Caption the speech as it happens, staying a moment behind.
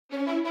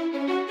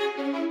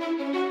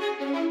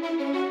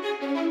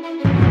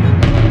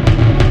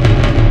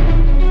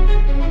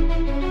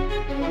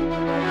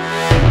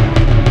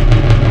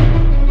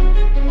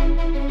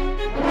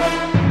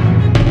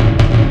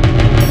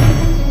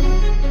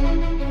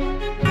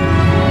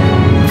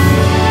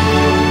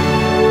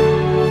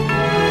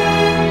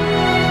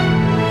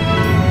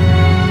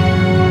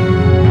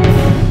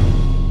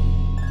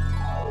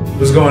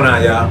going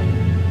on, y'all?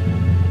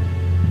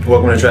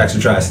 Welcome to Tracks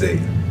of Tristate.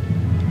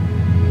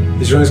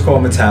 This joint is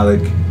called Metallic,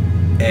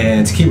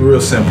 and to keep it real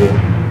simple,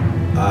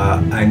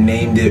 I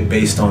named it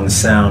based on the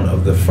sound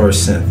of the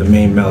first synth, the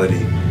main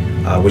melody,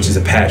 which is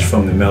a patch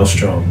from the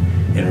Maelstrom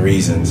in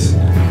Reasons.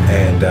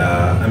 And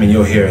I mean,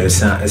 you'll hear it, it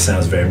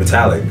sounds very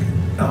metallic,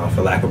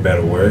 for lack of a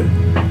better word.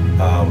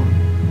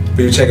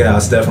 But you check it out,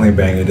 it's definitely a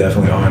banger,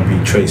 definitely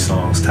R&B, Trey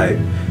Songz type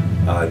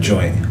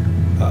joint.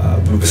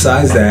 But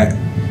besides that,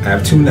 I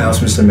have two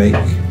announcements to make.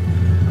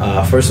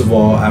 First of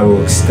all, I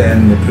will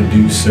extend the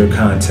producer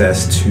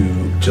contest to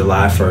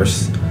July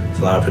 1st.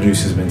 So a lot of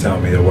producers have been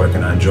telling me they're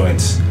working on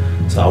joints,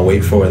 so I'll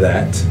wait for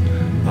that.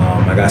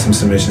 I got some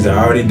submissions that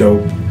are already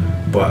dope,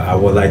 but I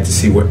would like to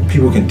see what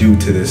people can do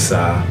to this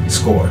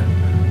score.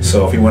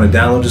 So if you want to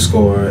download the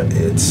score,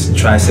 it's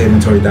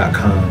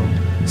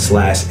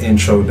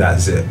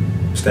tristateinventory.com/intro.zip.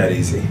 It's that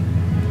easy.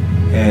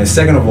 And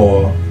second of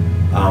all,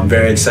 I'm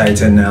very excited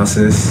to announce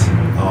this.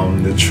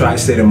 The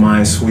Tri-State of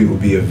Mind suite will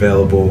be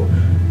available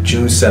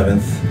June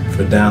 7th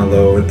for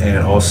download,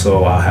 and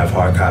also I'll have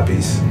hard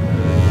copies.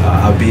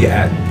 I'll be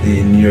at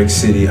the New York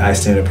City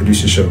iStandard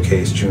Producer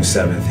Showcase June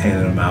 7th,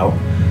 handing them out.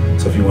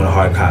 So if you want a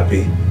hard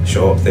copy,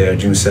 show up there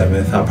June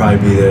 7th. I'll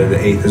probably be there the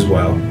 8th as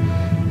well.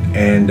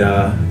 And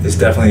it's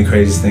definitely the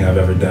craziest thing I've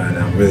ever done.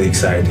 I'm really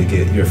excited to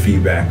get your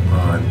feedback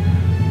on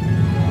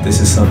this.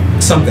 Is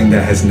something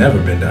that has never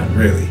been done,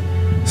 really.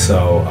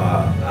 So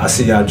I'll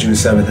see y'all June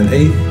 7th and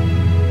 8th,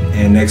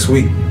 and next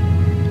week,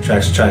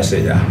 Tracks of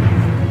Tri-State, y'all.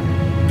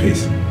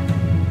 Peace.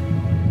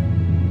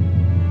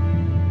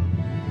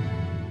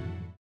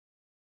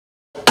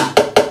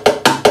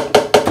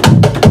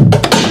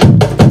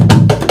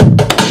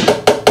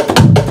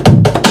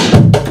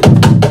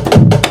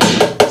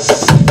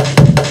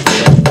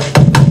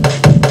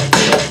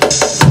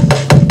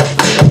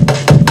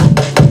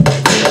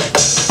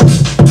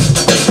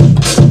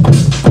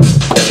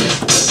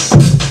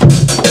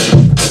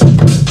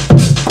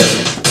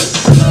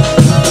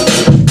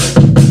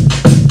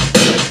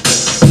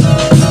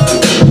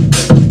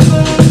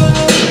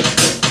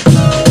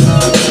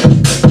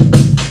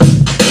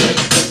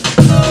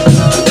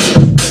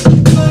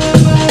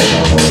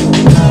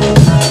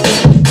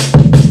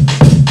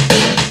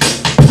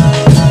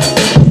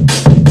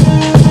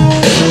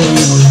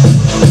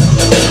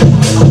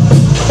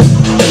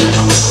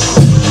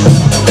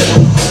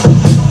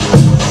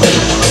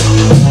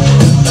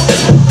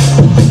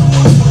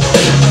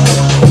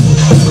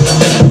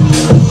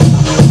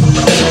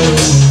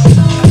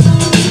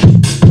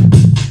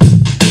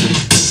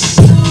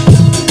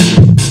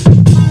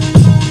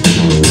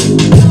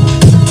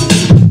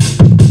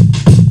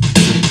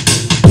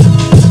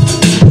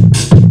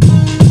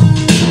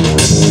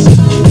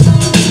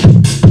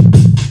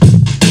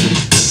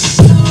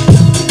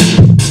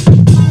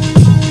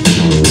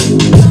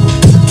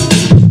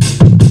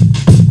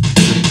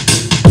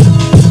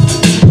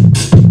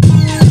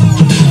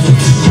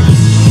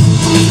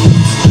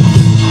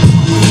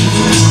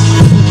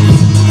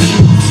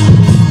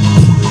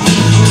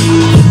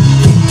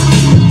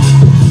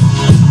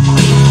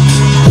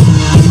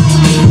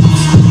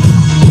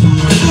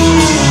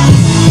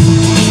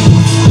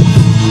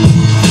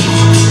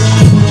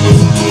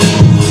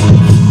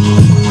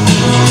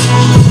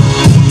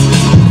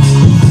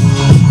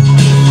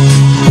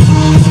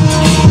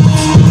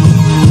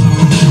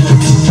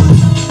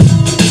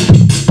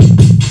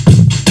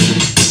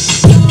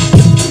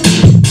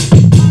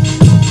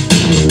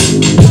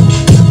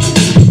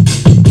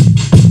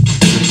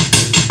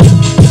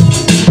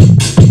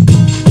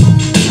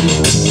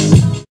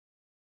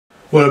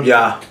 What up,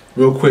 y'all?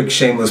 Real quick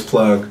shameless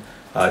plug.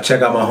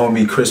 Check out my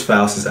homie Chris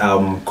Faust's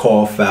album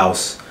Call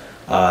Faust,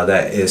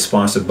 that is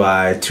sponsored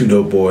by Two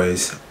Dope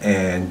Boys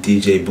and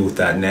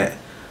DJBooth.net.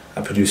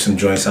 I produced some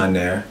joints on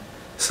there,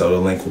 so the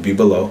link will be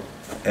below.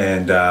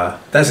 And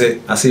that's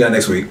it. I'll see y'all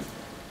next week.